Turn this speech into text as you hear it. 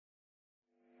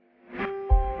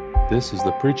This is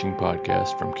the preaching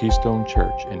podcast from Keystone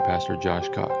Church and Pastor Josh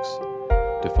Cox.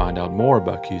 To find out more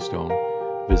about Keystone,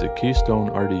 visit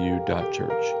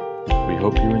keystonerdu.church. We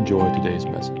hope you enjoy today's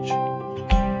message.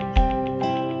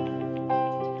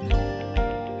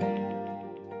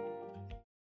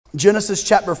 Genesis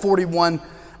chapter 41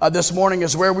 this morning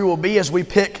is where we will be as we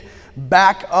pick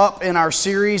back up in our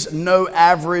series, No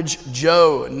Average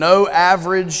Joe. No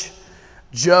Average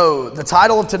Joe. The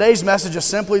title of today's message is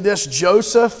simply this: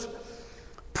 Joseph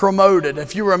Promoted.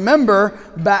 If you remember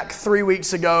back 3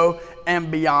 weeks ago and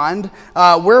beyond,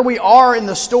 where we are in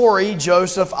the story,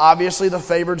 Joseph, obviously the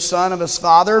favored son of his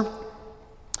father.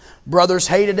 Brothers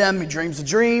hated him. He dreams a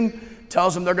dream,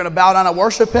 tells them they're going to bow down and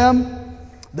worship him.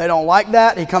 They don't like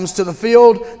that. He comes to the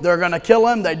field. They're going to kill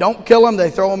him. They don't kill him.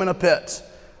 They throw him in a pit.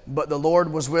 But the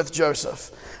Lord was with Joseph.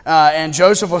 And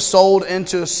Joseph was sold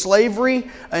into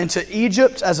slavery, into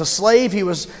Egypt as a slave. He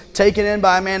was taken in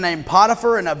by a man named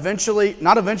Potiphar and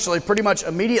pretty much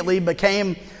immediately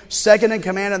became second in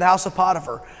command of the house of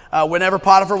Potiphar. Whenever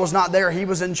Potiphar was not there, he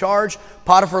was in charge.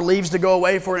 Potiphar leaves to go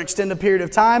away for an extended period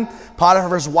of time.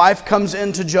 Potiphar's wife comes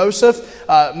into Joseph,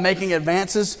 making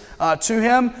advances to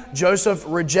him. Joseph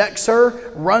rejects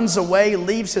her, runs away,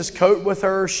 leaves his coat with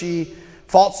her. She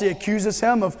falsely accuses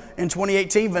him of, in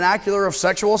 2018 vernacular, of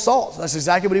sexual assault. That's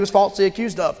exactly what he was falsely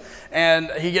accused of.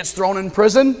 And he gets thrown in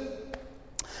prison.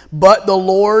 But the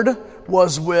Lord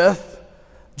was with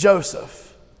Joseph.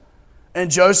 And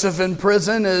Joseph in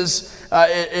prison is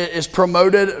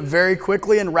promoted very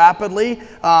quickly and rapidly.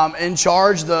 In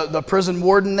charge, the prison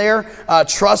warden there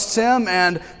trusts him,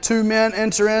 and two men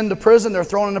enter into prison. They're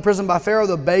thrown into prison by Pharaoh,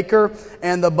 the baker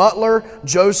and the butler.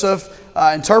 Joseph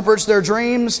interprets their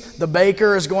dreams. The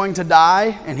baker is going to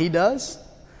die, and he does.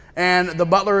 And the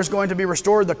butler is going to be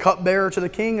restored. The cupbearer to the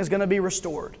king is going to be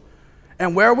restored.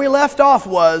 And where we left off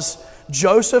was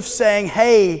Joseph saying,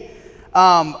 hey,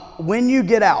 when you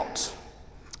get out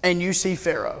and you see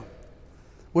Pharaoh,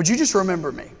 would you just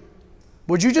remember me?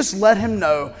 Would you just let him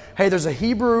know, hey, there's a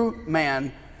Hebrew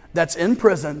man that's in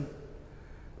prison,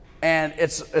 and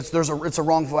it's a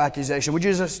wrongful accusation. Would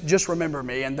you just remember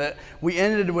me? And that we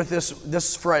ended with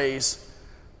this phrase,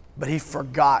 but he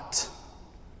forgot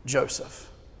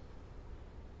Joseph.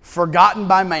 Forgotten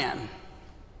by man,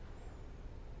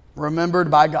 remembered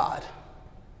by God,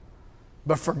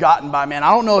 but forgotten by man.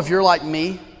 I don't know if you're like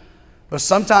me, but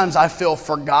sometimes I feel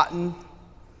forgotten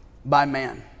by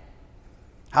man.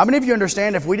 How many of you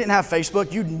understand if we didn't have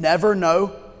Facebook, you'd never know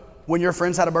when your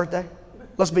friends had a birthday?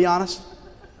 Let's be honest.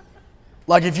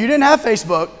 Like if you didn't have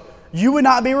Facebook, you would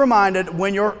not be reminded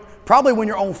probably when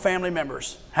your own family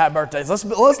members had birthdays.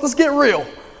 Let's get real.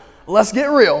 Let's get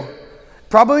real.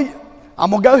 Probably, I'm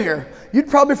going to go here. You'd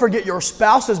probably forget your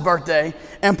spouse's birthday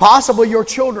and possibly your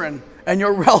children and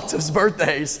your relatives'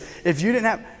 birthdays if you didn't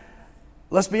have.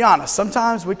 Let's be honest.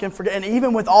 Sometimes we can forget, and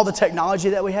even with all the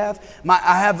technology that we have,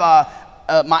 I have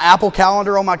my Apple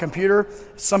Calendar on my computer.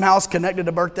 Somehow it's connected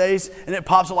to birthdays, and it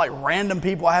pops up like random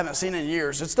people I haven't seen in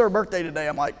years. It's their birthday today.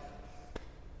 I'm like,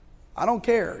 I don't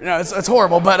care. You know, it's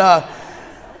horrible, but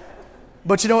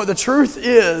you know what? The truth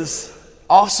is,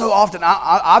 so often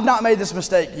I've not made this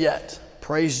mistake yet.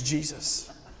 Praise Jesus.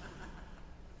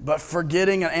 But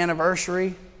forgetting an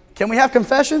anniversary. Can we have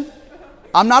confession?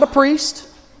 I'm not a priest.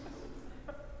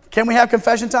 Can we have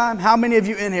confession time? How many of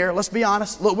you in here, let's be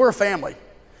honest, look, we're a family.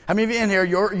 How many of you in here,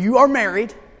 you are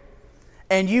married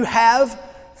and you have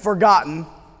forgotten.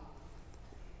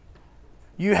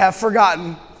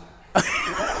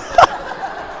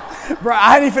 Brian,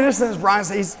 I hadn't finished this. Brian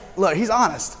says, he's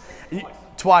honest.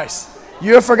 Twice.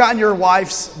 You have forgotten your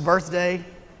wife's birthday?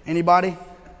 Anybody?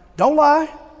 Don't lie.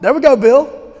 There we go,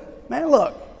 Bill. Man,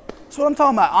 look. That's what I'm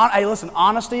talking about. Hey, listen,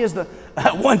 honesty is the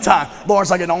one time. Lord's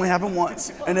like, it only happened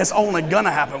once, and it's only going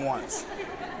to happen once.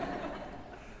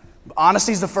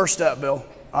 Honesty is the first step, Bill.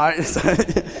 All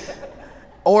right.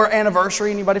 Or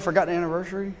anniversary. Anybody forgot an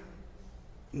anniversary?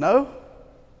 No?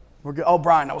 We're good. Oh,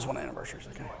 Brian, that was one of the anniversaries.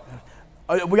 Okay.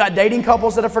 We got dating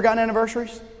couples that have forgotten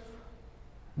anniversaries?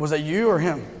 Was that you or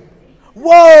him?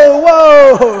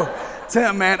 Whoa.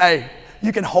 Tim, man, hey,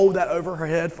 you can hold that over her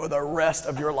head for the rest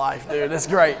of your life, dude. That's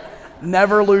great.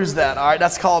 Never lose that, all right?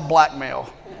 That's called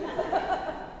blackmail.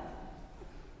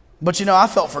 But you know, I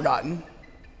felt forgotten.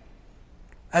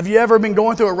 Have you ever been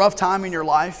going through a rough time in your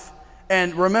life?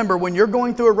 And remember, when you're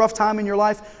going through a rough time in your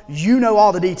life, you know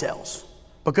all the details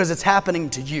because it's happening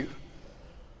to you.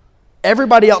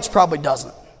 Everybody else probably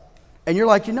doesn't. And you're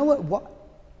like, you know what?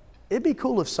 It'd be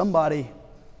cool if somebody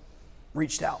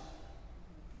reached out.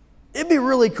 It'd be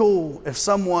really cool if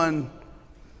someone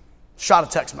shot a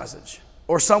text message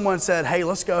or someone said, hey,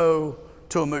 let's go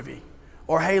to a movie.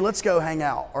 Or hey, let's go hang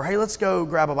out. Or hey, let's go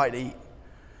grab a bite to eat.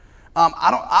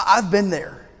 I've been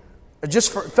there. I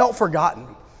just felt forgotten.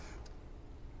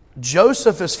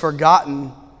 Joseph is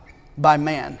forgotten by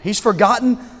man. He's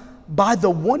forgotten by the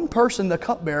one person, the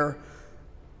cupbearer.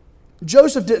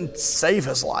 Joseph didn't save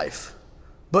his life,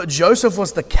 but Joseph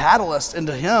was the catalyst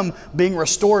into him being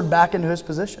restored back into his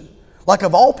position. Like,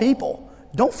 of all people,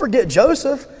 don't forget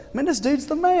Joseph. Man, this dude's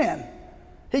the man.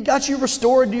 He got you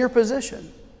restored to your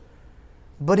position.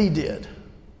 But he did.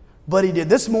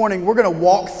 This morning, we're going to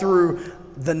walk through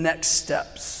the next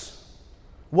steps.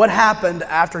 What happened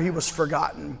after he was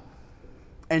forgotten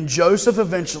and Joseph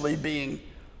eventually being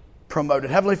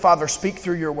promoted. Heavenly Father, speak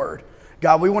through your word.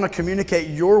 God, we want to communicate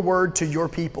your word to your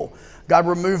people. God,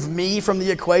 remove me from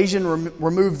the equation.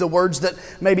 Remove the words that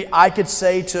maybe I could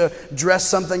say to dress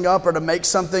something up or to make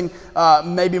something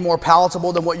maybe more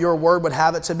palatable than what your word would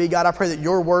have it to be. God, I pray that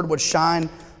your word would shine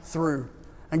through.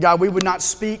 And God, we would not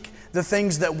speak the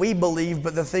things that we believe,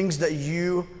 but the things that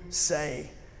you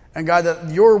say. And God,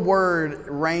 that your word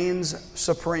reigns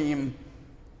supreme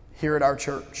here at our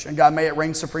church. And God, may it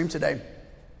reign supreme today.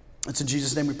 It's in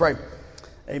Jesus' name we pray.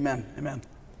 Amen. Amen.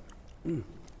 Man,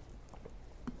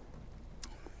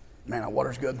 that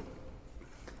water's good.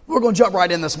 We're going to jump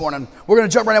right in this morning. We're going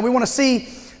to jump right in. We want to see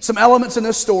some elements in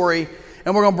this story,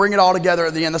 and we're going to bring it all together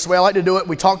at the end. That's the way I like to do it.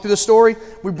 We talk through the story.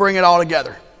 We bring it all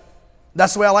together.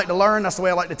 That's the way I like to learn. That's the way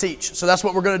I like to teach. So that's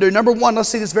what we're going to do. Number one, let's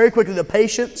see this very quickly. The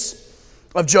patience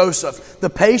of Joseph. The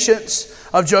patience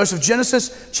of Joseph.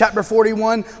 Genesis chapter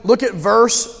 41. Look at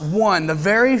verse 1. The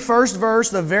very first verse,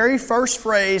 the very first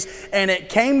phrase. And it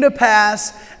came to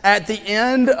pass at the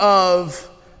end of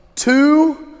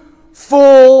 2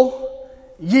 full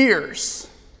years.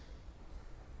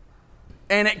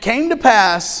 And it came to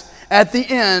pass at the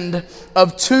end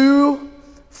of 2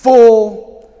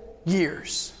 full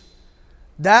years.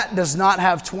 That does not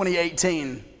have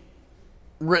 2018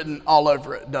 written all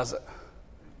over it, does it?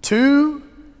 2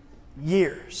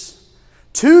 years.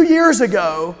 2 years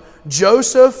ago,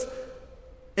 Joseph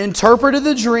interpreted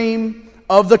the dream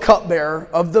of the cupbearer,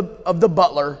 of the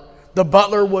butler. The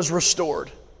butler was restored.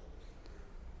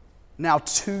 Now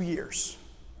 2 years.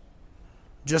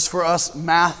 Just for us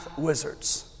math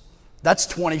wizards. That's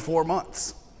 24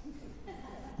 months.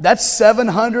 That's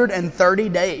 730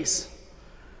 days.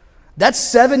 That's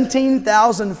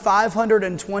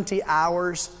 17,520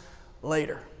 hours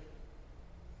later.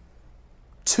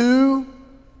 2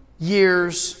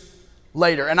 years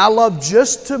later. And I love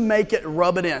just to make it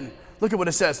rub it in. Look at what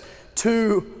it says.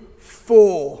 2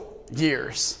 full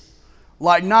years.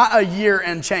 Like not a year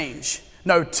and change.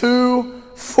 No, 2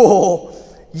 full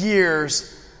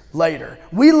years later.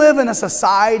 We live in a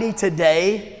society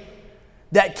today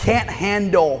that can't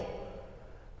handle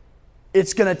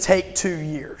it's going to take 2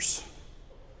 years.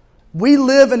 We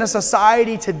live in a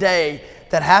society today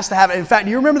that has to have it. In fact,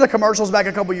 do you remember the commercials back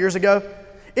a couple years ago?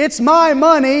 It's my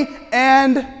money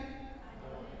and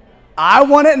I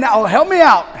want it now. Oh, help me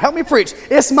out. Help me preach.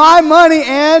 It's my money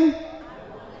and...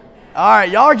 All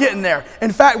right, y'all are getting there.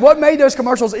 In fact, what made those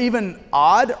commercials even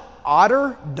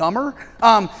odder, dumber,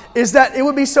 is that it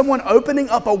would be someone opening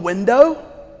up a window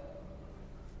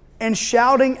and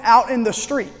shouting out in the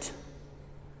street.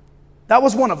 That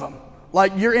was one of them.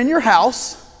 Like you're in your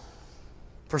house,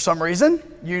 for some reason,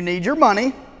 you need your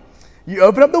money. You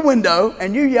open up the window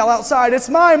and you yell outside, it's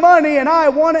my money and I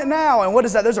want it now. And what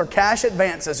is that? Those are cash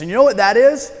advances. And you know what that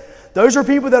is? Those are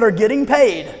people that are getting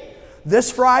paid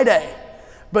this Friday.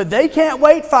 But they can't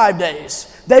wait 5 days.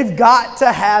 They've got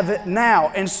to have it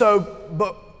now. And so,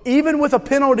 but even with a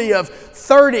penalty of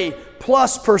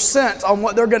 30+% on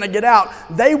what they're going to get out,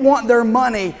 they want their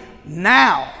money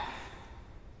now.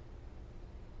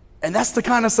 And that's the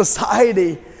kind of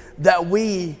society that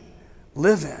we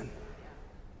live in.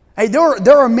 Hey,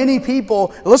 there are many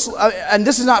people, and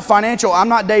this is not financial, I'm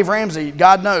not Dave Ramsey,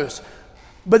 God knows.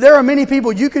 But there are many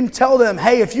people, you can tell them,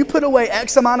 hey, if you put away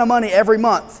X amount of money every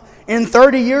month, in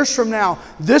 30 years from now,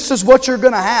 this is what you're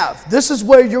going to have. This is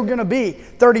where you're going to be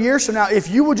 30 years from now. If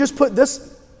you would just put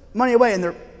this money away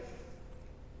and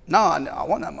no, I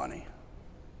want that money.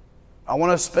 I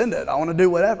want to spend it. I want to do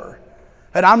whatever.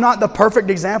 And I'm not the perfect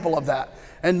example of that.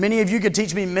 And many of you could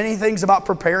teach me many things about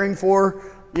preparing for,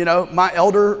 my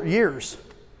elder years.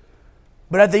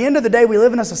 But at the end of the day, we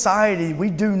live in a society we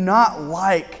do not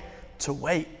like to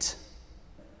wait.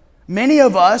 Many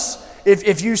of us,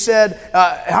 if you said,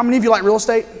 how many of you like real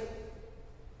estate?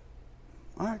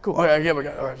 All right, cool. Okay, here we go.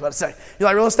 All right, I was about to say, you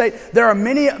like real estate? There are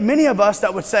many of us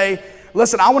that would say,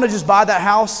 listen, I want to just buy that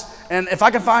house, and if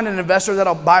I can find an investor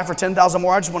that'll buy it for $10,000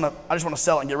 more, I just want to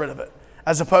sell it and get rid of it.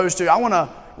 As opposed to, I want to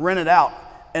rent it out.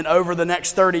 and over the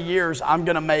next 30 years, I'm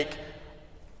going to make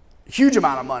a huge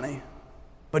amount of money.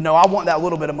 But no, I want that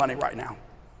little bit of money right now.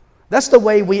 That's the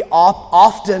way we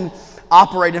often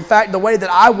operate. In fact, the way that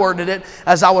I worded it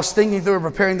as I was thinking through and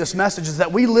preparing this message is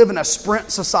that we live in a sprint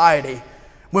society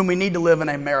when we need to live in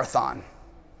a marathon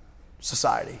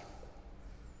society.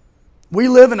 We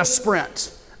live in a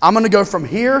sprint. I'm going to go from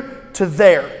here to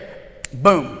there.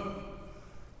 Boom.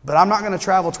 But I'm not going to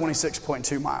travel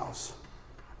 26.2 miles.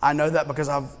 I know that because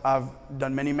I've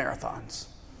done many marathons.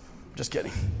 Just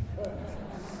kidding.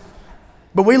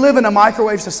 But we live in a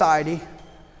microwave society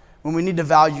when we need to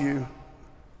value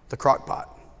the crock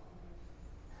pot.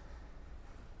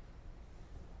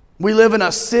 We live in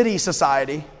a city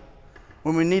society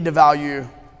when we need to value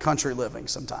country living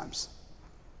sometimes.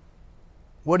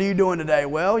 What are you doing today?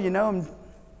 Well, I'm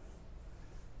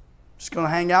just going to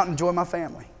hang out and enjoy my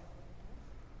family.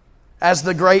 As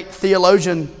the great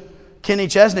theologian Kenny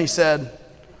Chesney said,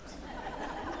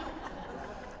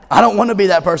 I don't want to be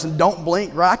that person. Don't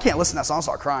blink. Right? I can't listen to that song and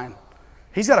start crying.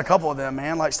 He's got a couple of them,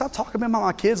 man. Like, stop talking about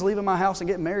my kids leaving my house and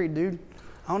getting married, dude.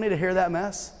 I don't need to hear that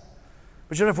mess.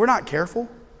 But if we're not careful,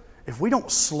 if we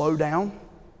don't slow down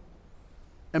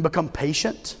and become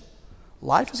patient,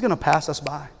 life is going to pass us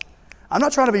by. I'm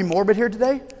not trying to be morbid here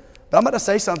today, but I'm about to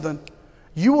say something.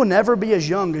 You will never be as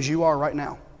young as you are right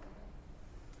now.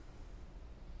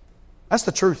 That's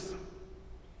the truth.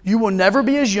 You will never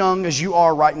be as young as you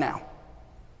are right now.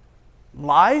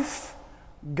 Life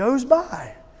goes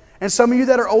by. And some of you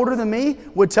that are older than me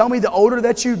would tell me the older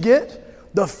that you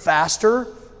get, the faster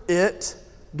it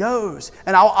goes.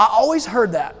 And I always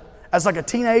heard that as like a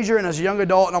teenager and as a young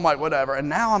adult, and I'm like, whatever. And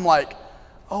now I'm like,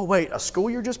 oh wait, a school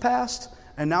year just passed?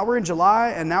 And now we're in July,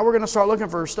 and now we're going to start looking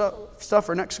for stuff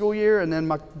for next school year, and then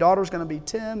my daughter's going to be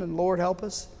 10, and Lord help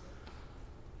us.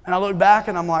 And I look back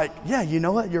and I'm like, yeah, you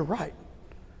know what? You're right.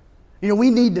 We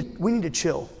need to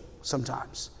chill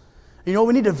sometimes. You know what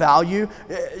we need to value?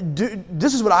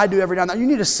 This is what I do every now and then. You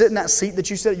need to sit in that seat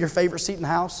that you sit at, your favorite seat in the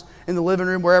house, in the living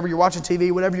room, wherever you're watching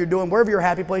TV, whatever you're doing, wherever your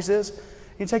happy place is.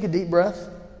 You take a deep breath.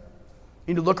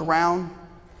 You need to look around,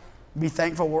 be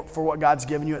thankful for what God's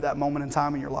given you at that moment in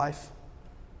time in your life.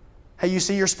 Hey, you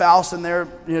see your spouse in there,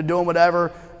 doing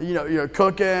whatever, you're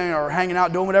cooking or hanging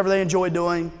out, doing whatever they enjoy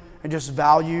doing, and just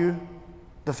value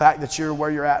the fact that you're where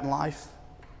you're at in life.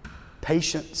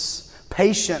 Patience.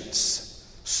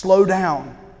 Slow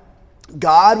down.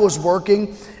 God was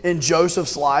working in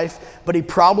Joseph's life, but he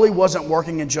probably wasn't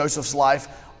working in Joseph's life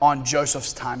on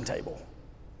Joseph's timetable.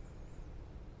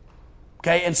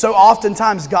 Okay, and so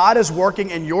oftentimes God is working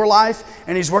in your life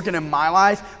and he's working in my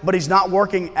life, but he's not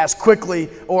working as quickly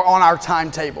or on our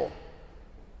timetable.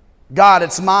 God,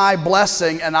 it's my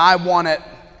blessing and I want it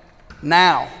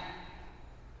now.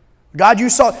 God, you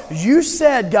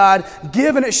said, God,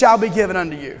 give and it shall be given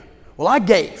unto you. Well, I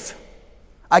gave.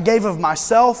 I gave of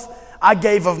myself. I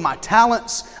gave of my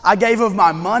talents. I gave of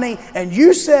my money. And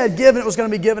you said give and it was going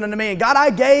to be given unto me. And God, I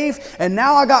gave and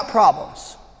now I got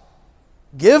problems.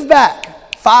 Give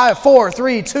back. 5, 4,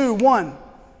 3, 2, 1.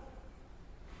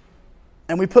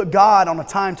 And we put God on a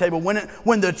timetable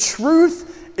when the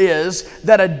truth is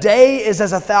that a day is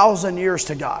as 1,000 years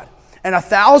to God. And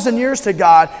 1,000 years to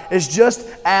God is just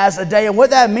as a day. And what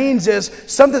that means is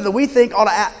something that we think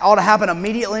ought to happen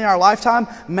immediately in our lifetime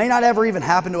may not ever even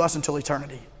happen to us until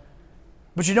eternity.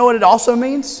 But you know what it also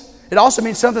means? It also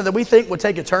means something that we think would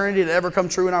take eternity to ever come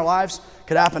true in our lives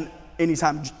could happen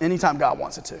anytime God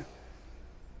wants it to.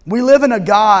 We live in a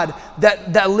God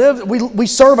that lives, we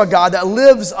serve a God that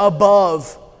lives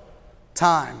above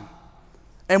time.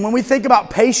 And when we think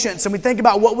about patience and we think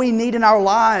about what we need in our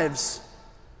lives,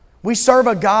 we serve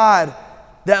a God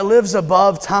that lives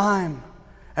above time.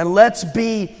 And let's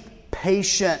be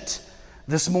patient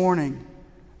this morning.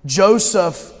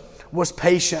 Joseph was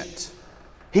patient.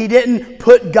 He didn't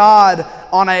put God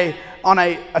on a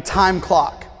time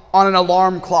clock, on an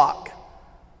alarm clock.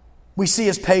 We see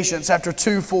his patience after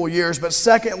 2 full years. But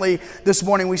secondly, this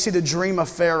morning we see the dream of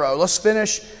Pharaoh. Let's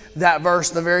finish that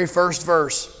verse, the very first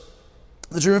verse.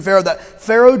 The dream of Pharaoh, that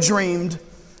Pharaoh dreamed,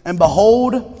 and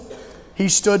behold, he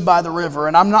stood by the river.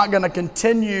 And I'm not going to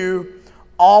continue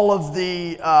all of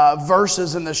the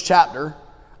verses in this chapter.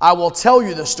 I will tell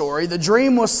you the story. The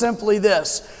dream was simply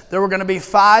this. There were going to be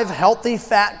 5 healthy,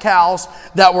 fat cows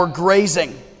that were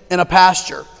grazing in a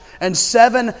pasture. And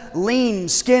 7 lean,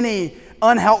 skinny,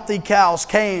 unhealthy cows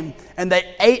came and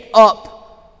they ate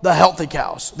up the healthy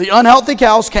cows. The unhealthy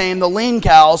cows came, the lean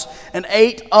cows, and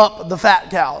ate up the fat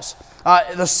cows.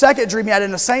 The second dream he had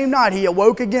in the same night, he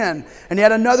awoke again, and he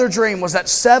had another dream, was that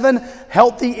 7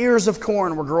 healthy ears of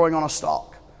corn were growing on a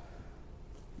stalk.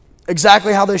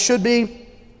 Exactly how they should be.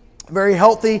 very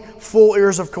healthy, full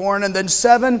ears of corn. And then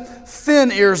 7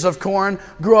 thin ears of corn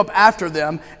grew up after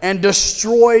them and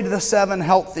destroyed the 7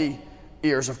 healthy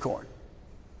ears of corn.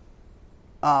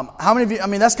 How many of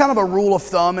you, that's kind of a rule of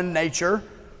thumb in nature.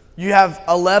 You have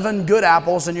 11 good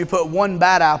apples and you put 1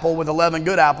 bad apple with 11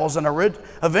 good apples, and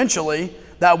eventually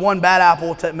that 1 bad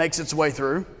apple makes its way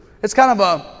through. It's kind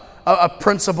of a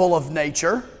principle of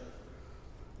nature.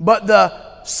 But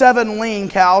the 7 lean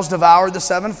cows devoured the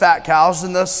 7 fat cows,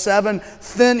 and the 7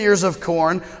 thin ears of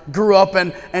corn grew up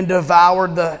and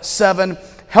devoured the 7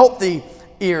 healthy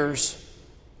ears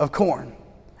of corn.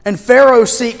 And Pharaoh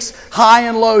seeks high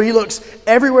and low. He looks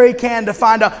everywhere he can to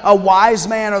find a wise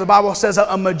man, or the Bible says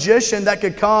a magician that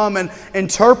could come and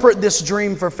interpret this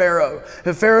dream for Pharaoh.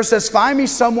 And Pharaoh says, find me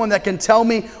someone that can tell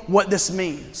me what this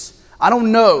means. I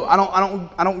don't know.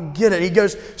 I don't get it. He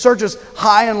goes, searches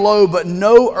high and low, but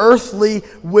no earthly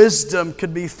wisdom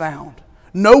could be found.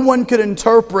 No one could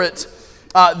interpret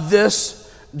this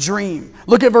dream.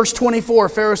 Look at verse 24.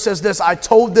 Pharaoh says this, I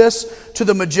told this to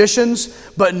the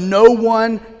magicians, but no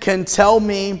one can tell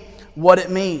me what it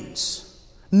means.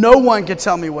 No one can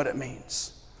tell me what it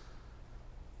means.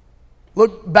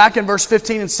 Look back in verse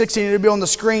 15 and 16. It'll be on the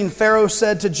screen. Pharaoh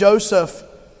said to Joseph,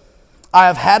 I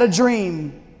have had a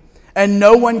dream, and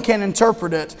no one can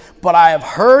interpret it, but I have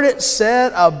heard it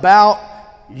said about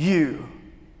you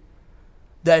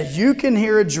that you can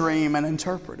hear a dream and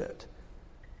interpret it.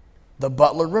 The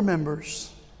butler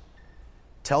remembers,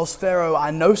 tells Pharaoh, I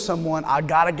know someone, I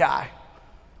got a guy.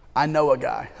 I know a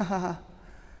guy.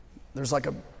 There's like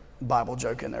a Bible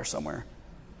joke in there somewhere.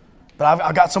 But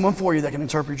I've got someone for you that can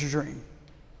interpret your dream.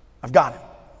 I've got him.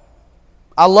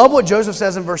 I love what Joseph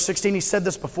says in verse 16. He said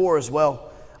this before as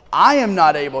well. I am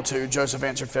not able to, Joseph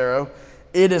answered Pharaoh.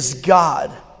 It is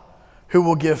God who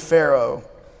will give Pharaoh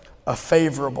a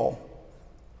favorable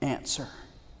answer.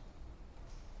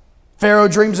 Pharaoh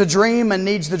dreams a dream and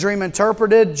needs the dream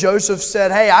interpreted. Joseph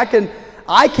said, hey,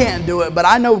 I can't do it, but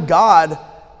I know God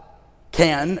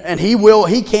can, and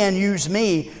He can use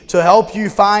me to help you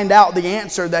find out the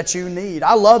answer that you need.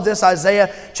 I love this,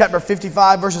 Isaiah chapter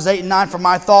 55, verses 8 and 9. For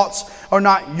my thoughts are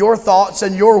not your thoughts,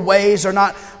 and your ways are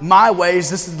not my ways.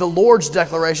 This is the Lord's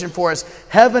declaration. For as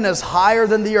heaven is higher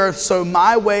than the earth, so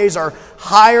my ways are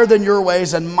higher than your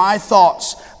ways, and my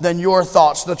thoughts than your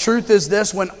thoughts. The truth is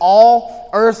this, when all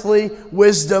earthly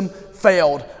wisdom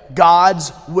failed,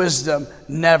 God's wisdom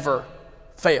never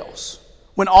fails.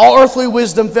 When all earthly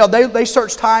wisdom failed, they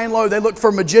searched high and low. They looked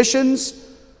for magicians.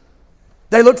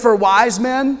 They looked for wise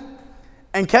men.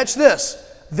 And catch this,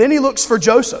 then he looks for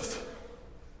Joseph.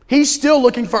 He's still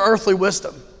looking for earthly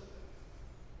wisdom.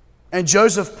 And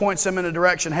Joseph points him in a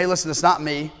direction. Hey, listen, it's not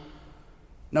me.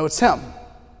 No, it's him.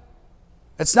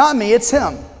 It's not me, it's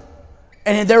him.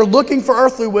 And they're looking for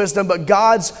earthly wisdom, but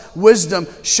God's wisdom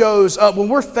shows up. When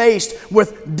we're faced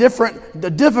with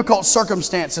difficult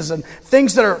circumstances and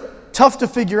things that are tough to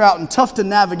figure out and tough to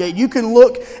navigate, you can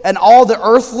look at all the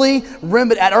earthly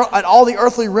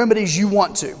remedies you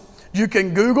want to. You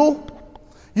can Google.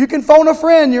 You can phone a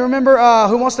friend. You remember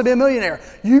Who Wants to Be a Millionaire?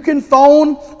 You can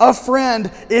phone a friend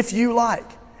if you like.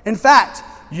 In fact,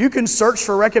 you can search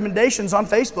for recommendations on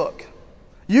Facebook.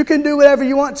 You can do whatever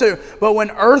you want to. But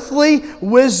when earthly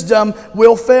wisdom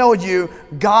will fail you,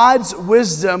 God's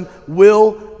wisdom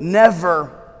will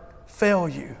never fail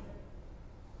you.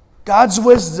 God's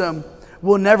wisdom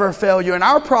will never fail you. And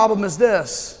our problem is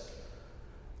this.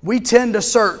 We tend to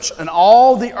search in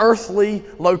all the earthly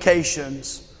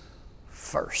locations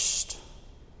first.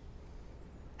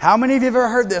 How many of you have ever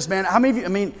heard this, man? How many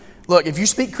of you, look, if you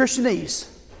speak Christianese,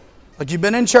 like you've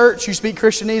been in church, you speak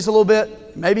Christianese a little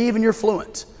bit, maybe even you're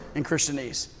fluent in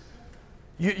Christianese.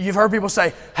 You've heard people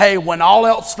say, hey, when all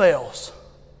else fails,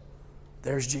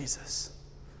 there's Jesus.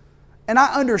 And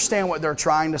I understand what they're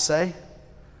trying to say.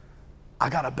 I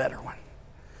got a better one.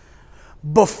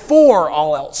 Before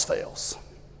all else fails,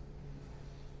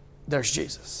 there's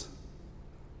Jesus.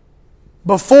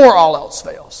 Before all else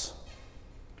fails.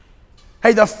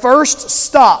 Hey, the first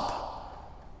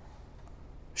stop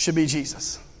should be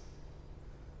Jesus.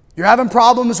 You're having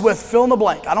problems with fill in the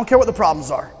blank. I don't care what the problems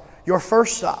are. Your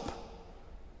first stop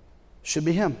should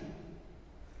be Him.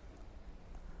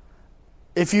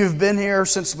 If you've been here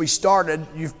since we started,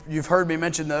 you've heard me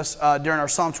mention this during our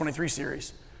Psalm 23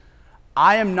 series.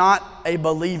 I am not a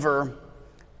believer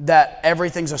that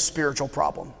everything's a spiritual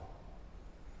problem.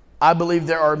 I believe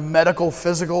there are medical,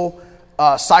 physical,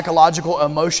 psychological,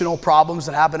 emotional problems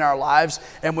that happen in our lives,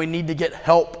 and we need to get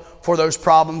help for those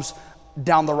problems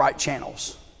down the right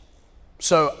channels.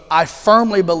 So I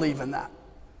firmly believe in that.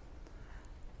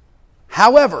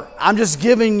 However, I'm just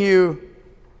giving you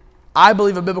I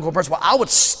believe a biblical principle. I would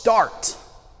start,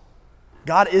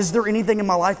 God, is there anything in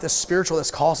my life that's spiritual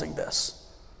that's causing this?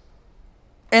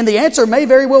 And the answer may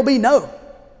very well be no.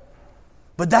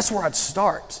 But that's where I'd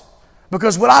start.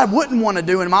 Because what I wouldn't want to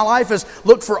do in my life is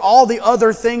look for all the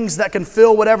other things that can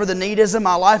fill whatever the need is in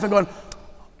my life and going,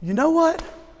 you know what?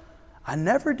 I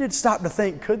never did stop to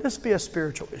think, could this be a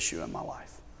spiritual issue in my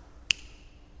life?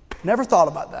 Never thought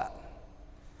about that.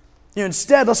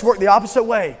 Instead, let's work the opposite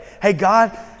way. Hey,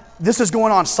 God, this is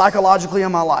going on psychologically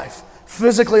in my life,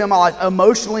 physically in my life,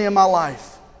 emotionally in my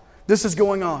life. This is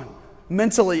going on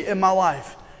mentally in my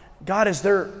life. God, is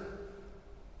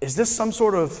this some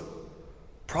sort of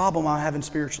problem I'm having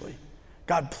spiritually?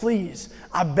 God, please,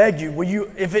 I beg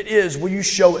you, if it is, will you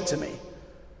show it to me?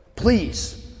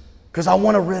 Please, because I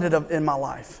want to rid it of in my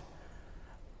life.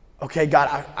 Okay,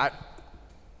 God,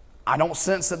 I don't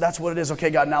sense that that's what it is. Okay,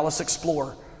 God, now let's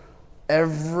explore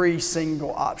every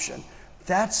single option.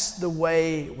 That's the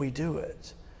way we do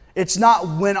it. It's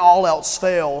not when all else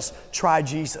fails, try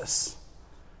Jesus.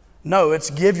 No, it's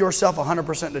give yourself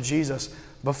 100% to Jesus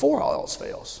before all else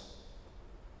fails.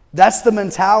 That's the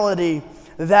mentality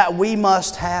that we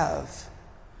must have.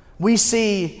 We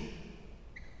see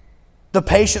the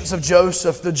patience of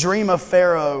Joseph, the dream of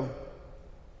Pharaoh.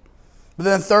 But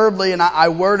then thirdly, and I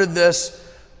worded this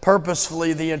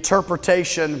purposefully, the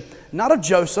interpretation, not of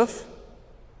Joseph,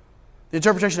 the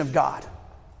interpretation of God.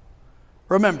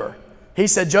 Remember, he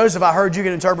said, Joseph, I heard you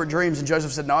can interpret dreams. And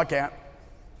Joseph said, no, I can't.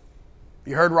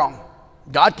 You heard wrong.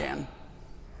 God can.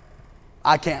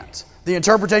 I can't. The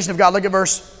interpretation of God, look at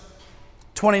verse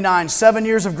 29. 7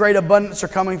 years of great abundance are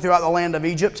coming throughout the land of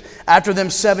Egypt. After them,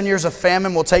 7 years of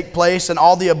famine will take place, and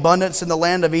all the abundance in the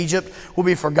land of Egypt will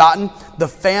be forgotten. The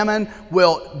famine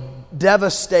will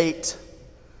devastate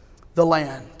the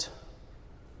land.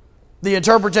 The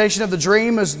interpretation of the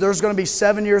dream is there's going to be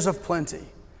 7 years of plenty.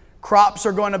 Crops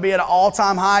are going to be at an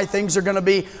all-time high. Things are going to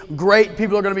be great.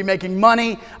 People are going to be making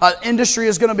money. Industry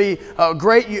is going to be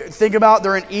great. You think about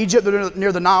they're in Egypt. They're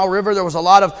near the Nile River. There was a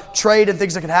lot of trade and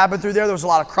things that could happen through there. There was a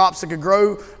lot of crops that could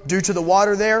grow due to the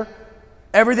water there.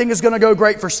 Everything is going to go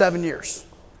great for 7 years.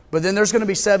 But then there's going to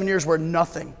be 7 years where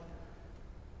nothing,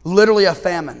 literally a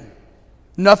famine.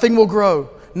 Nothing will grow.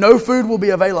 No food will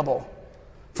be available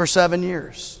for 7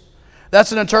 years.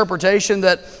 That's an interpretation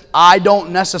that I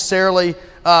don't necessarily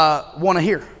want to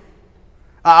hear.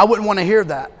 I wouldn't want to hear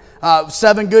that.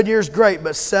 7 good years, great,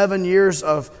 but 7 years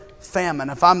of famine.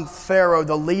 If I'm Pharaoh,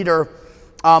 the leader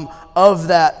of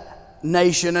that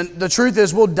nation, and the truth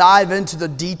is we'll dive into the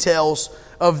details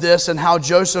of this and how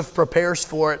Joseph prepares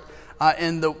for it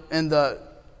in the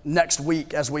next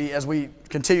week as we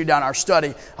continue down our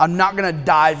study. I'm not going to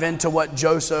dive into what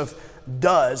Joseph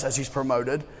does as he's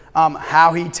promoted,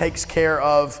 how he takes care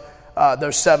of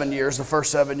those 7 years, the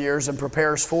first 7 years, and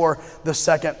prepares for the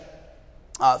second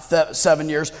 7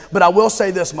 years. But I will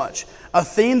say this much. A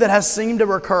theme that has seemed to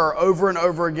recur over and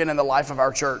over again in the life of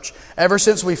our church. Ever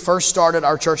since we first started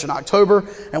our church in October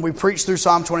and we preached through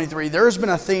Psalm 23, there has been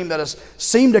a theme that has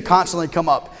seemed to constantly come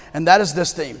up. And that is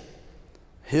this theme.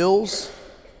 Hills,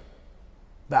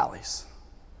 valleys.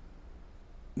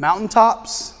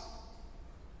 Mountaintops,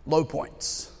 low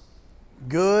points.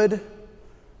 Good,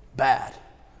 bad.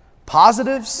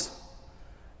 Positives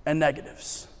and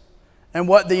negatives. And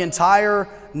what the entire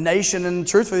nation and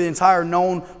truthfully the entire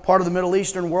known part of the Middle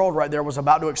Eastern world right there was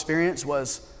about to experience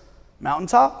was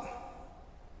mountaintop,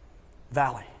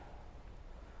 valley.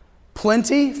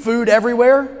 Plenty, food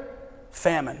everywhere,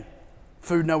 famine,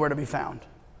 food nowhere to be found.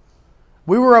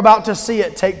 We were about to see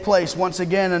it take place once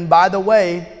again. And by the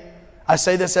way, I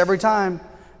say this every time,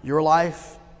 your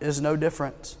life is no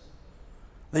different.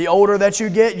 The older that you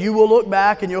get, you will look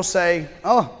back and you'll say,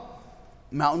 oh,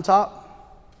 mountaintop,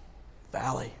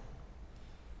 valley.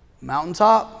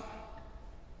 Mountaintop,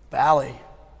 valley.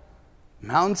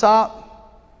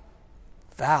 Mountaintop,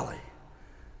 valley.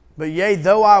 But yea,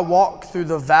 though I walk through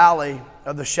the valley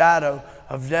of the shadow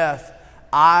of death,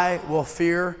 I will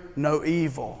fear no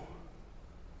evil,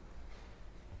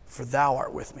 for thou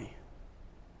art with me.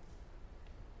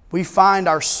 We find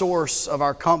our source of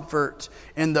our comfort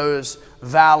in those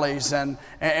valleys, and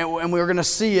we're going to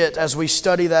see it as we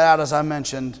study that out, as I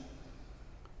mentioned,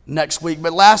 next week.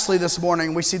 But lastly, this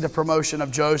morning, we see the promotion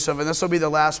of Joseph, and this will be the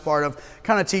last part of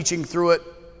kind of teaching through it,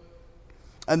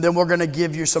 and then we're going to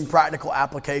give you some practical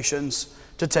applications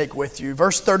to take with you.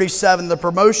 Verse 37, the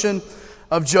promotion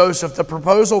of Joseph. The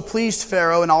proposal pleased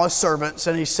Pharaoh and all his servants,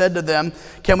 and he said to them,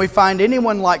 can we find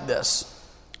anyone like this,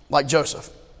 like Joseph?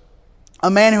 A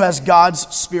man who has God's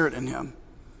Spirit in him.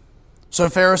 So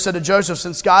Pharaoh said to Joseph,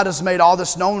 since God has made all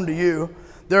this known to you,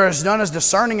 there is none as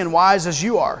discerning and wise as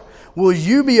you are. will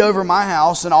you be over my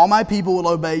house, and all my people will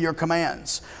obey your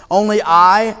commands. Only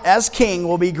I, as king,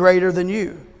 will be greater than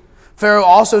you." Pharaoh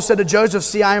also said to Joseph,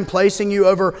 "See, I am placing you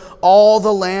over all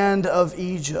the land of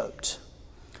Egypt."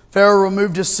 Pharaoh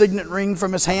removed his signet ring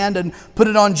from his hand and put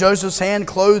it on Joseph's hand,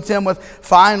 clothed him with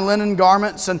fine linen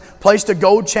garments, and placed a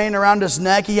gold chain around his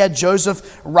neck. He had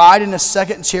Joseph ride in his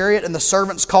second chariot, and the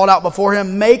servants called out before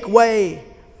him, "Make way!"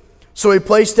 So he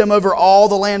placed him over all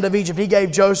the land of Egypt. He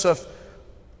gave Joseph,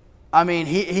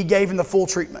 he gave him the full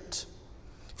treatment.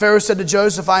 Pharaoh said to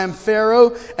Joseph, "I am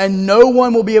Pharaoh, and no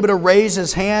one will be able to raise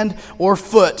his hand or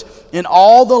foot in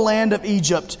all the land of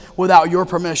Egypt without your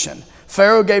permission."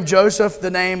 Pharaoh gave Joseph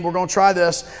the name, we're going to try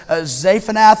this,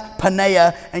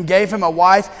 Zaphanath-Paneah, and gave him a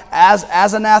wife,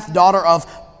 Asenath, daughter of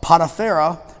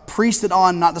Potiphera, priest at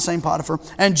On, not the same Potiphar.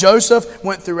 And Joseph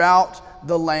went throughout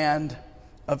the land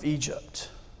of Egypt.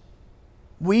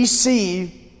 We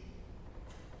see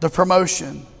the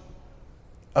promotion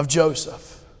of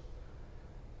Joseph.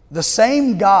 The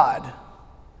same God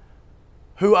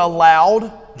who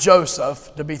allowed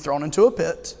Joseph to be thrown into a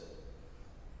pit,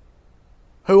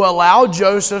 who allowed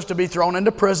Joseph to be thrown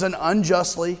into prison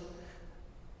unjustly.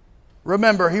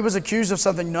 Remember, he was accused of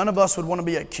something none of us would want to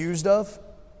be accused of.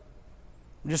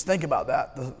 Just think about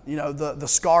that, the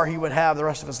scar he would have the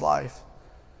rest of his life.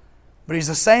 But he's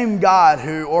the same God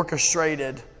who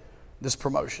orchestrated this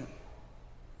promotion.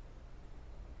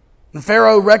 And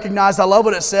Pharaoh recognized, I love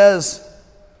what it says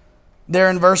there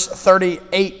in verse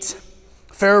 38.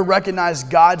 Pharaoh recognized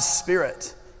God's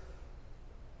spirit.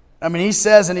 He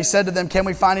says, and he said to them, "Can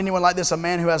we find anyone like this, a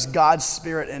man who has God's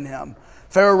spirit in him?"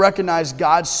 Pharaoh recognized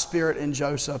God's spirit in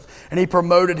Joseph, and he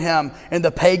promoted him in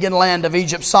the pagan land of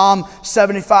Egypt. Psalm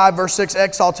 75, verse 6,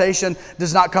 "Exaltation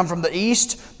does not come from the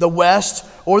east, the west,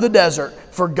 or the desert,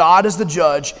 for God is the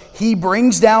judge. He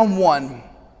brings down one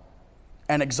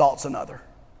and exalts another."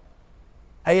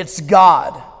 Hey, it's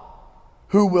God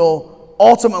who will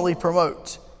ultimately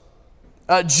promote.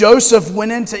 Joseph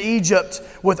went into Egypt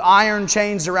with iron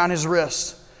chains around his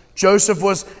wrists. Joseph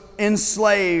was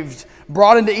enslaved,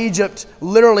 brought into Egypt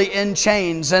literally in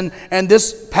chains. And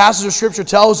this passage of Scripture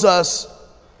tells us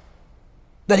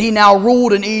that he now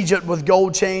ruled in Egypt with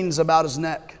gold chains about his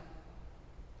neck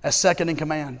as second in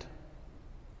command.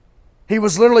 He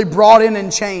was literally brought in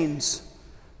chains,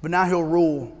 but now he'll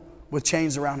rule with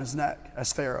chains around his neck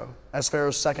as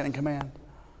Pharaoh's second in command.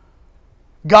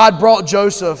 God brought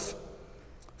Joseph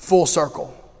full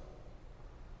circle.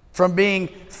 From being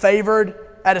favored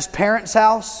at his parents'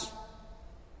 house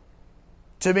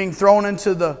to being thrown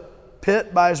into the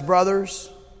pit by his brothers,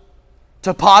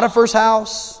 to Potiphar's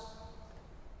house,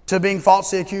 to being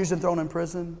falsely accused and thrown in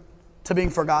prison, to being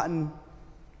forgotten,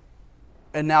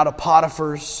 and now to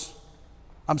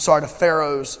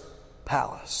Pharaoh's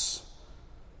palace.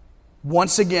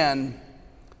 Once again,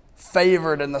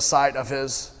 favored in the sight of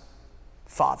his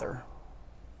father.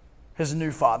 His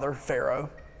new father, Pharaoh,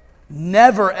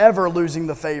 never ever losing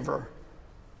the favor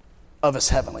of his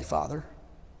heavenly Father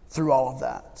through all of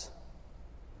that.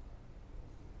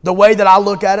 The way that I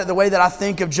look at it, the way that I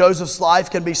think of Joseph's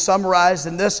life can be summarized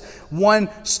in this one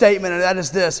statement, and that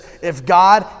is this: if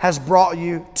God has brought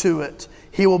you to it,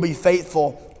 He will be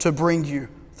faithful to bring you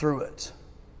through it.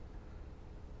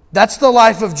 That's the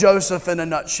life of Joseph in a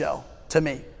nutshell to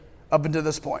me up until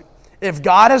this point. If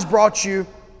God has brought you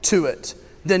to it,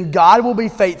 then God will be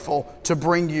faithful to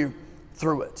bring you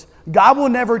through it. God will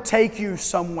never take you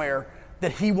somewhere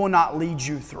that He will not lead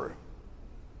you through.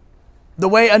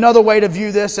 Another way to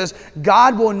view this is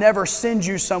God will never send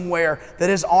you somewhere that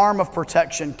His arm of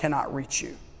protection cannot reach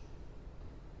you.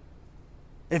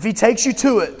 If He takes you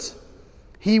to it,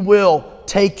 He will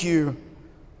take you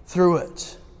through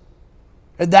it.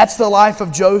 And that's the life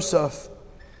of Joseph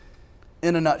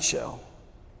in a nutshell.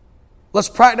 Let's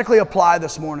practically apply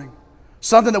this morning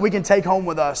something that we can take home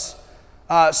with us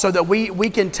so that we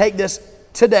can take this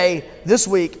today, this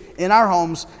week, in our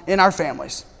homes, in our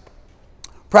families.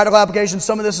 Practical application.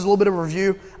 Some of this is a little bit of a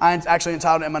review. I actually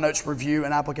entitled it in my notes, Review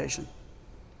and Application.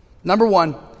 Number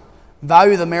one,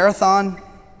 value the marathon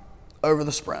over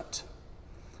the sprint.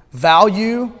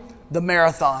 Value the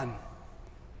marathon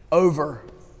over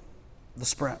the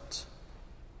sprint.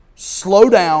 Slow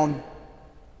down.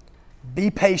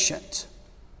 Be patient.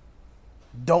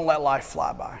 Don't let life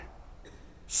fly by.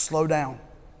 Slow down.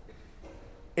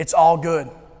 It's all good.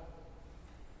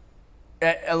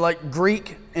 Like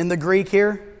Greek, in the Greek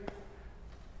here,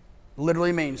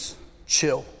 literally means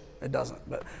chill. It doesn't,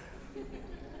 but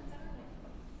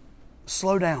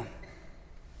slow down.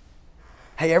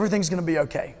 Hey, everything's going to be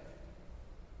okay.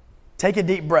 Take a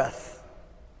deep breath.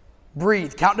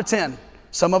 Breathe. Count to 10.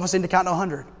 Some of us need to count to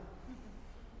 100.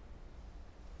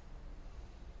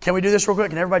 Can we do this real quick?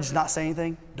 Can everybody just not say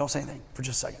anything? Don't say anything for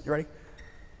just a second. You ready?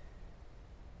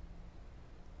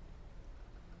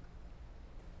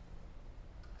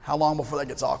 How long before that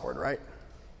gets awkward, right?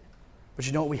 But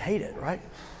you know what? We hate it, right?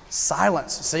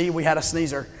 Silence. See, we had a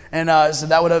sneezer. And so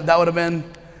that would have been...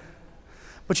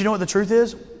 But you know what the truth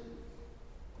is?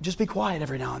 Just be quiet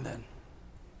every now and then.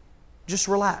 Just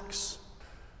relax.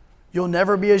 You'll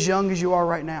never be as young as you are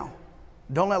right now.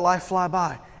 Don't let life fly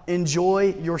by.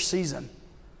 Enjoy your season.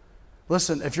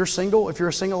 Listen, if you're single, if you're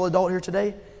a single adult here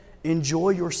today, enjoy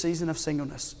your season of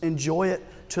singleness. Enjoy it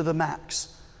to the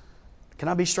max. Can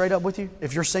I be straight up with you?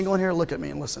 If you're single in here, look at me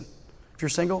and listen. If you're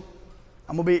single,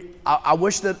 I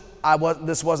wish that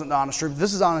this wasn't the honest truth.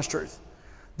 This is honest truth.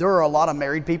 There are a lot of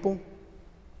married people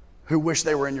who wish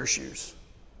they were in your shoes.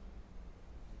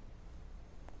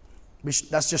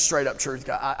 That's just straight up truth.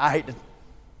 I hate to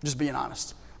just being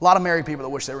honest. A lot of married people that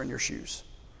wish they were in your shoes.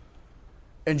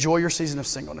 Enjoy your season of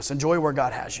singleness. Enjoy where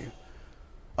God has you.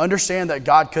 Understand that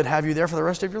God could have you there for the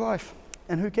rest of your life.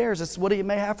 And who cares? It's what He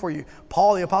may have for you.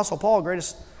 Paul, the Apostle Paul,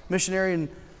 greatest missionary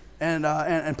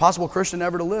and possible Christian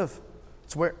ever to live.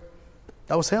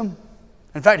 That was him.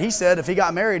 In fact, he said if he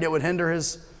got married, it would hinder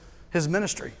his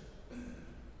ministry.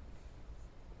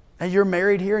 Hey, you're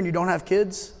married here and you don't have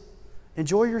kids?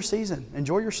 Enjoy your season.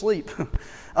 Enjoy your sleep.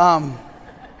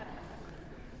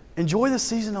 Enjoy the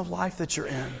season of life that you're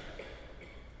in.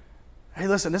 Hey,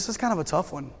 listen, this is kind of a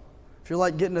tough one. If you're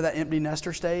like getting to that empty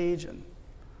nester stage and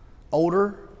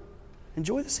older,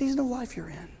 enjoy the season of life you're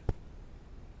in.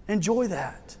 Enjoy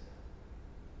that.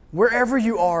 Wherever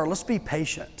you are, let's be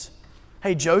patient.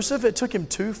 Hey, Joseph, it took him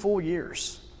 2 full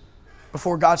years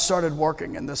before God started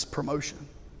working in this promotion.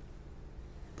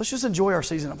 Let's just enjoy our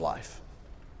season of life.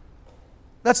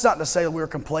 That's not to say that we're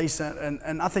complacent,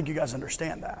 and I think you guys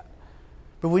understand that.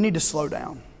 But we need to slow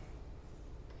down.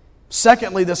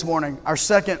 Secondly, this morning, our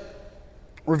second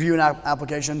review and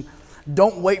application,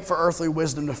 don't wait for earthly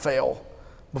wisdom to fail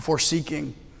before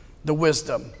seeking the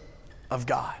wisdom of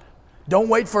God. Don't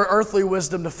wait for earthly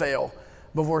wisdom to fail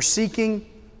before seeking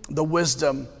the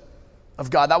wisdom of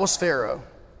God. That was Pharaoh.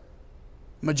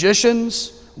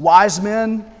 Magicians, wise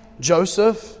men,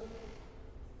 Joseph.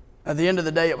 At the end of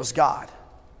the day, it was God.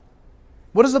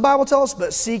 What does the Bible tell us?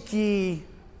 But seek ye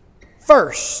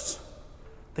first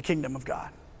the kingdom of God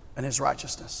and His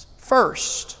righteousness.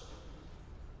 First.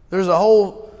 There's a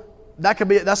whole, that's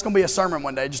going to be a sermon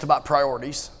one day just about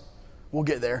priorities. We'll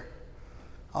get there.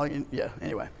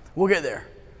 Anyway, we'll get there.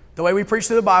 The way we preach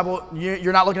through the Bible,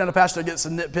 you're not looking at a pastor that gets to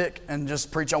nitpick and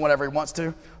just preach on whatever he wants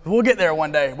to. We'll get there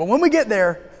one day. But when we get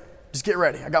there, just get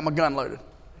ready. I got my gun loaded.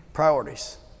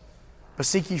 Priorities. But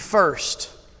seek ye first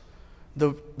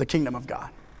the kingdom of God.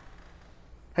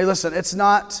 Hey, listen, it's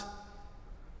not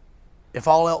if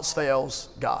all else fails,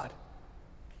 God.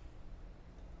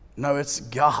 No, it's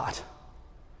God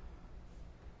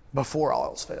before all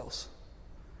else fails.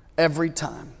 Every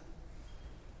time.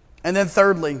 And then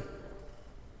thirdly,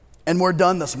 and we're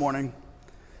done this morning,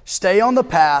 stay on the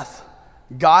path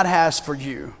God has for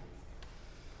you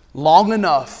long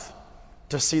enough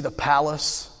to see the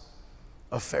palace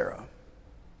of Pharaoh.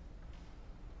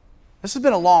 This has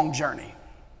been a long journey.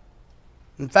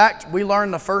 In fact, we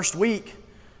learned the first week,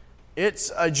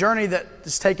 it's a journey that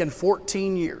has taken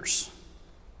 14 years.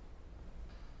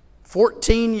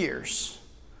 14 years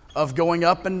of going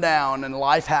up and down and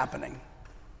life happening.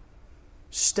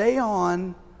 Stay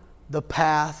on the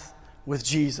path with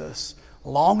Jesus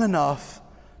long enough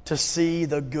to see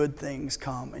the good things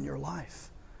come in your life.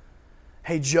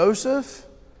 Hey, Joseph,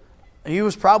 he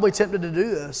was probably tempted to do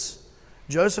this.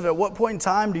 Joseph, at what point in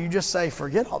time do you just say,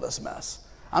 forget all this mess?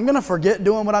 I'm going to forget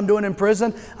doing what I'm doing in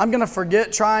prison. I'm going to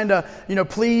forget trying to,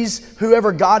 please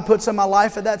whoever God puts in my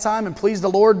life at that time and please the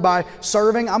Lord by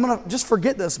serving. I'm going to just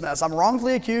forget this mess. I'm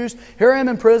wrongfully accused. Here I am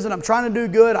in prison. I'm trying to do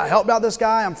good. I helped out this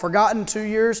guy. I'm forgotten 2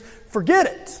 years. Forget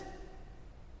it.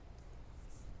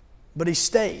 But he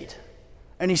stayed.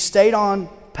 And he stayed on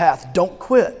path. Don't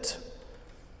quit.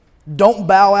 Don't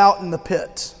bow out in the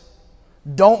pit.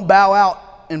 Don't bow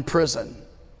out in prison.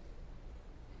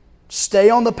 Stay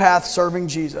on the path serving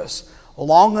Jesus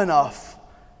long enough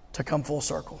to come full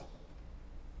circle.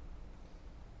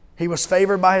 He was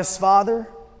favored by his father.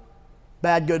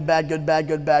 Bad, good, bad, good, bad,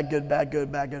 good, bad, good, bad, good,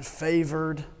 bad, good.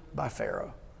 Favored by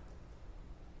Pharaoh.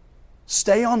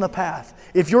 Stay on the path.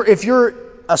 If you're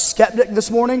a skeptic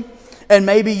this morning, and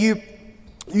maybe you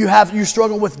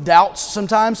struggle with doubts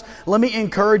sometimes, let me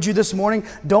encourage you this morning.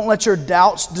 Don't let your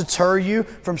doubts deter you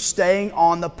from staying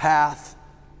on the path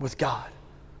with God.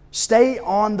 Stay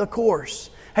on the course.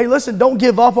 Hey, listen, don't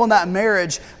give up on that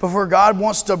marriage before God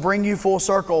wants to bring you full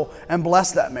circle and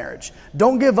bless that marriage.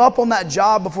 Don't give up on that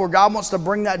job before God wants to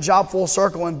bring that job full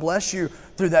circle and bless you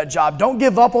through that job. Don't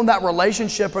give up on that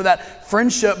relationship or that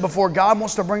friendship before God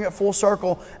wants to bring it full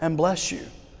circle and bless you.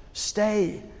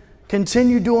 Stay.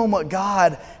 Continue doing what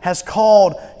God has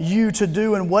called you to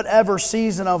do in whatever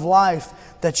season of life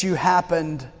that you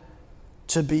happened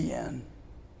to be in.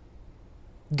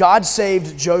 God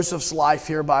saved Joseph's life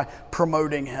here by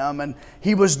promoting him, and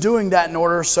he was doing that in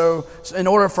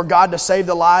order for God to save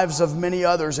the lives of many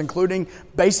others, including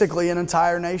basically an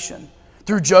entire nation.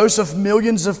 Through Joseph,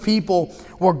 millions of people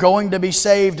were going to be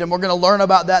saved, and we're going to learn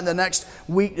about that in the next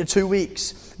week to 2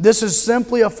 weeks. This is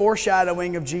simply a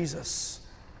foreshadowing of Jesus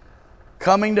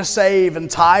coming to save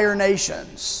entire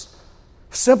nations.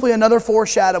 Simply another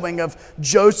foreshadowing of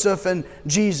Joseph and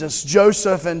Jesus.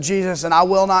 Joseph and Jesus. And I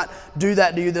will not do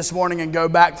that to you this morning and go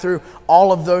back through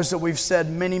all of those that we've said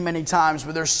many, many times.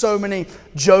 But there's so many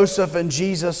Joseph and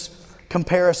Jesus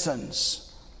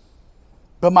comparisons.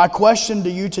 But my question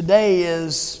to you today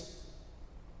is,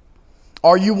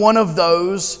 are you one of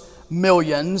those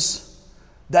millions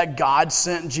that God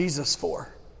sent Jesus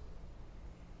for?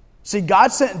 See,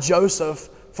 God sent Joseph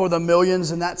for the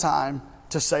millions in that time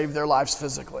to save their lives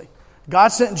physically. God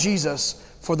sent Jesus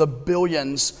for the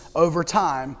billions over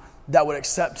time that would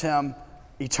accept him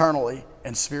eternally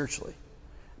and spiritually.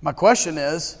 My question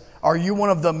is, are you one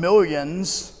of the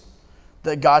millions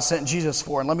that God sent Jesus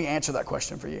for? And let me answer that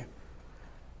question for you.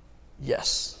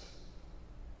 Yes.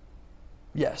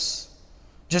 Yes.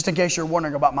 Just in case you're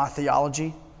wondering about my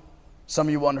theology, some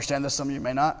of you will understand this, some of you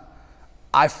may not.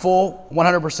 I full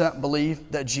 100%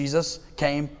 believe that Jesus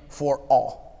came for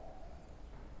all.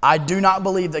 I do not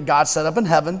believe that God set up in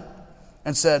heaven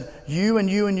and said, you and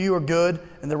you and you are good,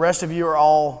 and the rest of you are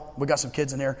all, we got some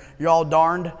kids in here, you're all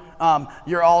darned,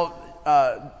 you're all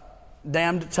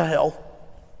damned to hell.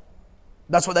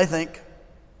 That's what they think.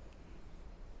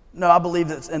 No, I believe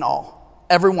that it's in all.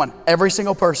 Everyone, every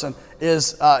single person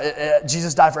is,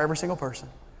 Jesus died for every single person.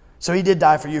 So he did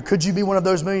die for you. Could you be one of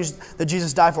those millions that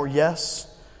Jesus died for? Yes.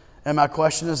 And my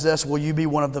question is this, will you be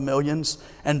one of the millions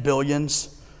and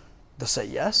billions to say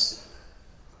yes?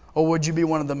 Or would you be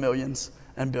one of the millions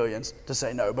and billions to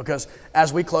say no? Because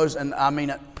as we close, and I mean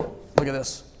it, look at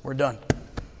this, we're done.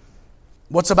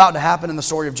 What's about to happen in the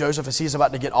story of Joseph is he's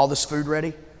about to get all this food ready,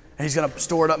 and he's going to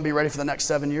store it up and be ready for the next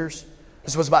 7 years.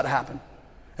 This is what's about to happen.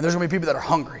 And there's going to be people that are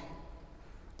hungry.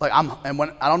 I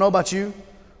don't know about you,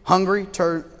 hungry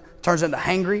turns into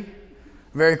hangry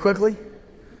very quickly.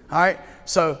 All right?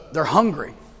 So they're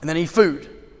hungry and they need food.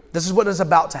 This is what is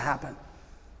about to happen.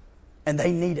 And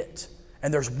they need it.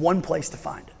 And there's one place to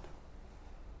find it.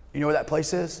 You know where that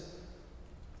place is?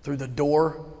 Through the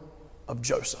door of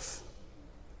Joseph.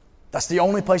 That's the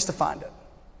only place to find it.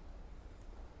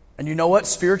 And you know what?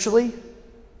 Spiritually,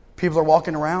 people are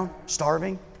walking around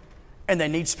starving and they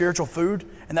need spiritual food.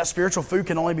 And that spiritual food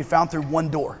can only be found through one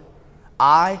door.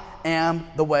 I am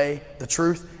the way, the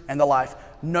truth, and the life.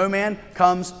 No man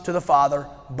comes to the Father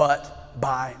but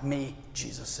by me,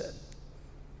 Jesus said.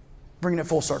 Bringing it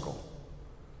full circle.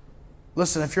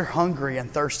 Listen, if you're hungry and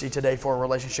thirsty today for a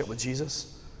relationship with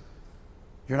Jesus,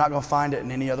 you're not going to find it in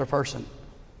any other person.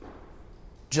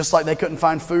 Just like they couldn't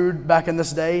find food back in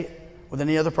this day with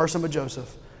any other person but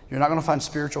Joseph, you're not going to find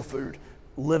spiritual food,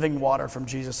 living water from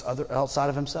Jesus outside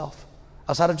of himself,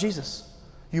 outside of Jesus.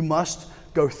 You must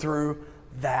go through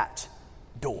that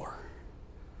door.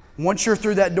 Once you're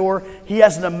through that door, he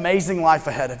has an amazing life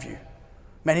ahead of you.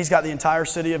 Man, he's got the entire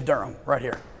city of Durham right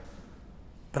here.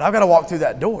 But I've got to walk through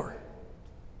that door.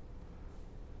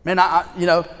 Man,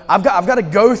 I've got to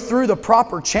go through the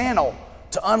proper channel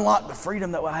to unlock the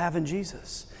freedom that I have in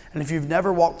Jesus. And if you've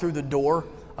never walked through the door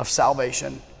of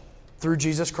salvation through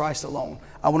Jesus Christ alone,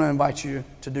 I want to invite you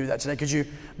to do that today. Could you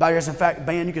bow your heads? In fact,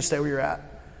 band, you can stay where you're at.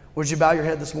 Would you bow your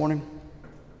head this morning?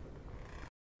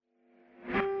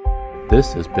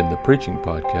 This has been the preaching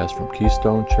podcast from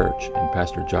Keystone Church and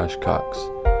Pastor Josh Cox.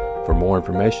 For more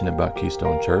information about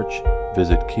Keystone Church,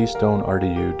 visit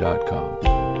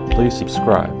KeystoneRDU.com. Please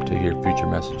subscribe to hear future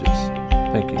messages.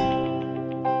 Thank you.